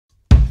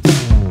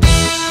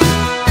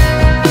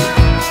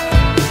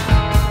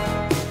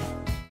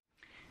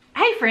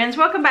friends,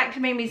 welcome back to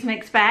Mimi's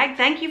Mixed Bag.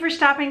 Thank you for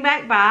stopping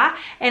back by.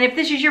 And if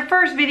this is your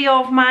first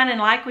video of mine and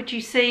like what you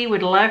see,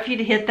 would love for you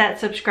to hit that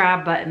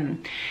subscribe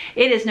button.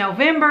 It is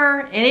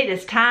November and it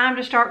is time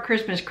to start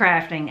Christmas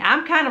crafting.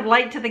 I'm kind of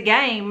late to the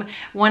game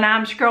when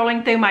I'm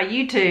scrolling through my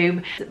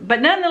YouTube,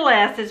 but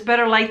nonetheless, it's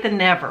better late than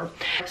never.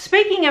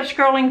 Speaking of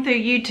scrolling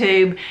through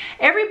YouTube,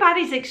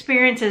 everybody's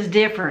experience is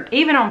different,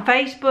 even on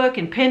Facebook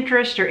and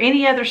Pinterest or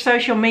any other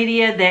social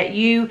media that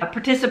you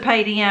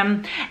participate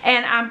in.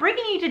 And I'm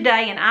bringing you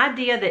today an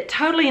idea that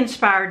totally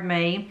inspired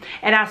me,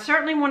 and I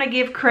certainly want to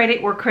give credit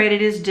where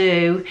credit is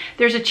due.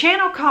 There's a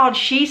channel called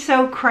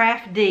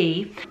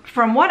CraftDee.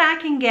 From what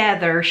I can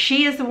gather,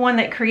 she is the one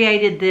that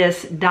created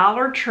this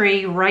Dollar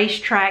Tree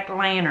Racetrack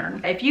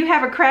lantern. If you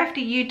have a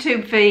crafty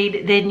YouTube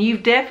feed, then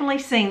you've definitely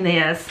seen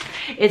this.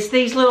 It's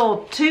these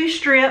little 2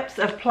 strips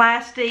of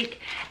plastic,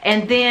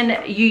 and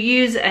then you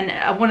use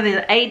one of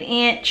the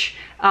 8-inch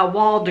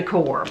wall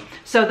decor.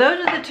 So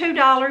those are the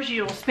 $2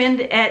 you'll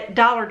spend at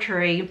Dollar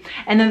Tree,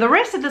 and then the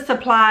rest of the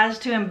supplies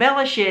to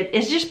embellish it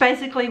is just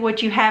basically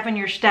what you have in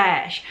your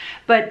stash.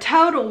 But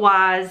total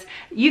wise,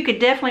 you could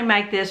definitely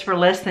make this for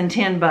less than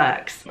 10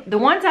 bucks. The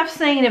ones I've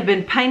seen have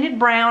been painted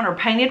brown or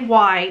painted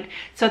white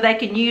so they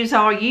can use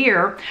all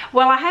year.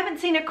 Well, I haven't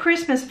seen a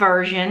Christmas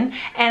version,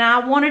 and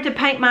I wanted to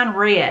paint mine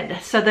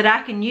red so that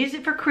I can use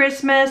it for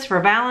Christmas, for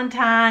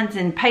Valentine's,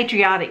 and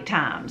patriotic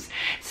times.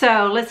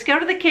 So let's go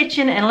to the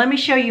kitchen and let me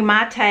show you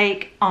my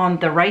take on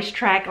the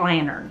Racetrack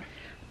lantern.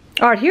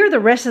 All right, here are the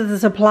rest of the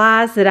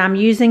supplies that I'm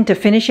using to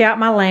finish out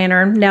my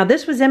lantern. Now,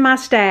 this was in my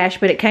stash,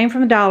 but it came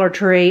from the Dollar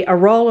Tree, a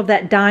roll of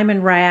that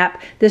diamond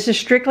wrap. This is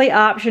strictly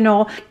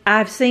optional.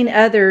 I've seen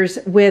others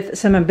with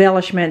some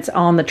embellishments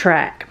on the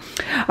track.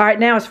 All right,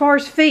 now as far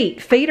as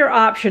feet are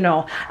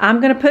optional. I'm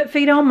gonna put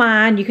feet on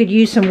mine. You could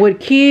use some wood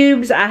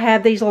cubes. I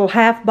have these little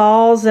half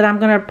balls that I'm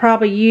gonna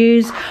probably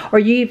use, or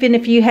even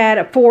if you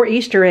had 4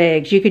 Easter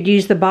eggs, you could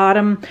use the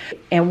bottom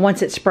and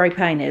once it's spray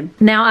painted.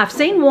 Now, I've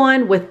seen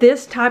one with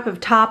this type of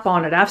top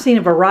on it. I've seen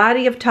a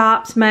variety of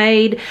tops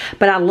made,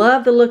 but I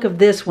love the look of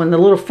this one, the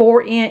little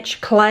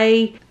 4-inch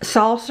clay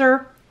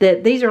saucer.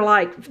 These are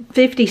like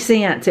 50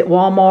 cents at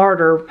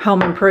Walmart or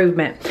Home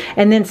Improvement.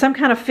 And then some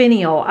kind of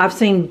finial. I've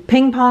seen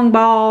ping pong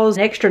balls,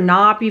 extra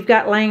knob you've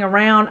got laying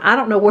around. I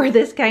don't know where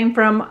this came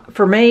from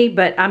for me,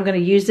 but I'm going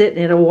to use it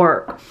and it'll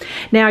work.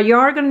 Now, you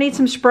are going to need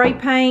some spray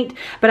paint,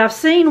 but I've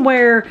seen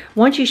where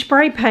once you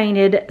spray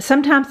painted,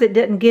 sometimes it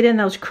didn't get in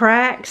those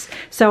cracks,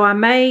 so I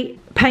may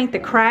paint the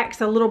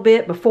cracks a little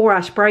bit before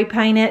I spray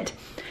paint it.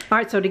 All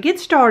right, so to get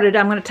started,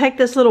 I'm going to take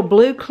this little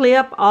blue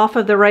clip off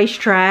of the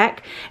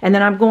Racetrack, and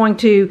then I'm going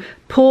to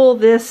pull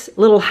this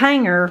little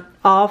hanger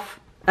off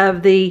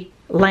of the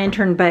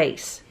lantern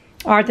base.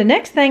 All right, the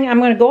next thing, I'm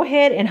going to go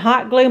ahead and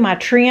hot glue my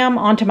trim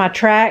onto my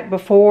track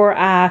before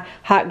I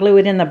hot glue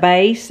it in the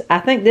base. I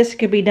think this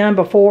could be done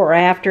before or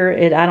after.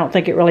 I don't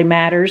think it really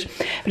matters.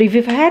 But if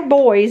you've had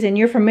boys and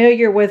you're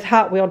familiar with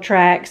Hot Wheel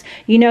tracks,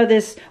 you know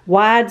this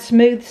wide,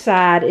 smooth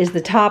side is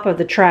the top of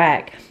the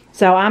track.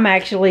 So I'm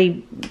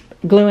actually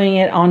gluing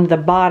it on the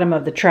bottom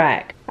of the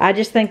track. I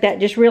just think that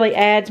just really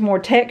adds more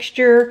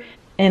texture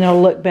and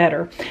it'll look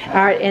better.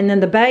 All right, and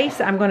then the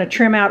base, I'm going to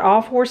trim out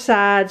all 4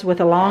 sides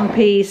with a long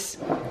piece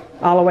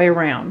all the way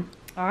around.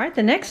 All right,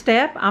 the next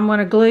step, I'm going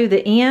to glue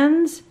the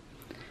ends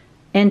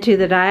into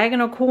the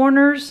diagonal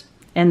corners,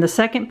 and the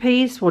second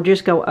piece will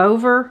just go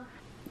over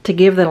to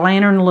give the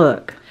lantern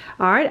look.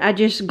 All right, I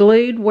just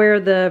glued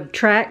where the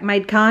track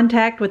made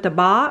contact with the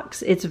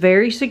box. It's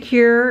very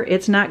secure.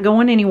 It's not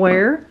going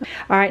anywhere.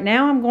 All right,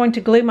 now I'm going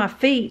to glue my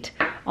feet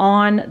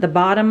on the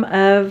bottom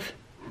of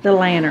the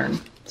lantern.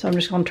 So I'm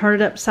just going to turn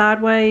it up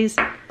sideways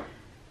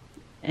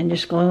and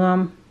just glue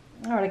them.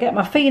 All right, I got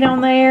my feet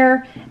on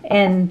there,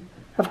 and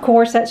of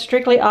course that's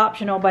strictly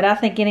optional, but I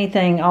think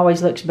anything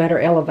always looks better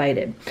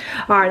elevated.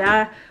 All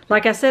right,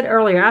 like I said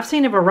earlier, I've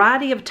seen a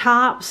variety of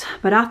tops,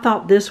 but I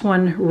thought this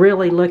one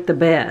really looked the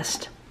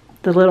best.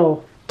 The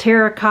little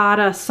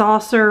terracotta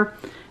saucer,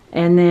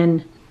 and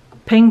then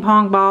ping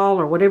pong ball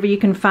or whatever you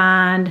can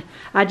find.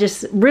 I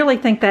just really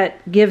think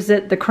that gives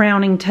it the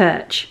crowning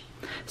touch.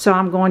 So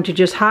I'm going to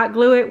just hot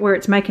glue it where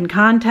it's making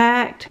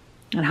contact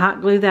and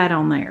hot glue that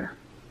on there.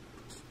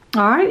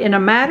 All right, in a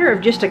matter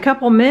of just a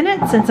couple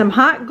minutes and some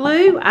hot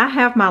glue, I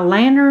have my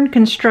lantern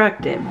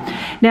constructed.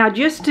 Now,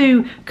 just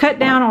to cut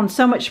down on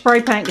so much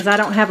spray paint because I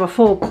don't have a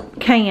full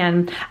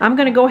can, I'm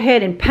going to go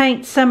ahead and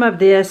paint some of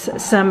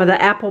the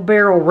apple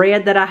barrel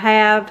red that I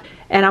have.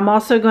 And I'm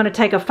also going to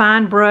take a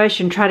fine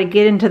brush and try to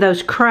get into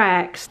those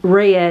cracks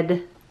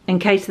red in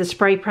case the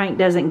spray paint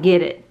doesn't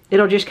get it.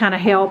 It'll just kind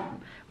of help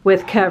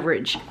with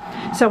coverage.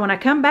 So when I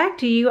come back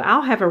to you,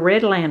 I'll have a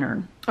red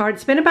lantern. All right,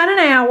 it's been about an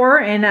hour,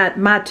 and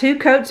my 2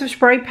 coats of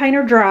spray paint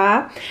are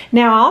dry.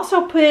 Now, I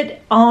also put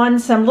on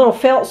some little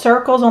felt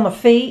circles on the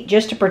feet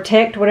just to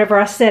protect whatever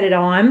I set it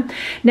on.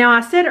 Now,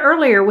 I said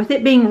earlier, with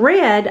it being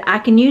red, I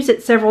can use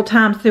it several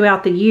times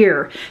throughout the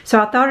year.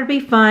 So I thought it'd be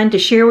fun to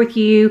share with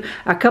you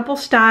a couple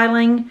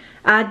styling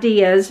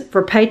ideas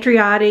for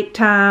patriotic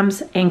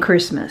times and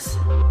Christmas.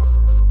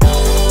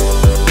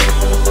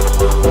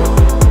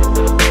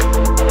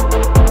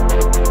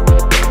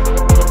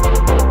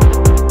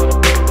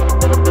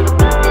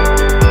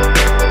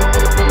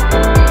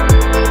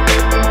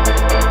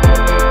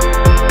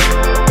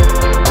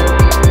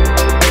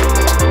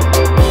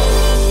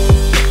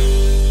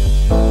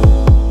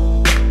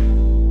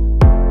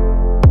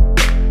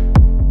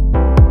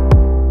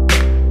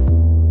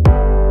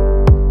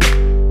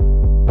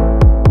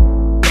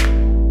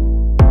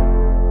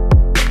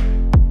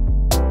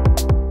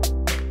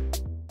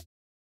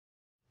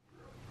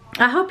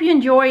 I hope you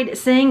enjoyed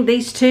seeing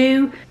these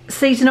two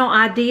seasonal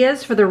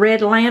ideas for the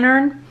red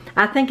lantern.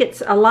 I think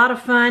it's a lot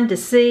of fun to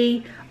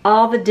see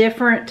all the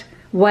different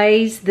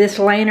ways this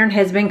lantern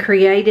has been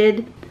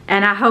created,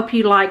 and I hope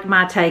you like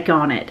my take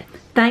on it.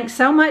 Thanks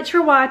so much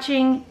for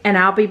watching, and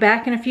I'll be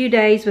back in a few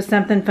days with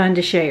something fun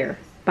to share.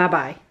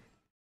 Bye-bye.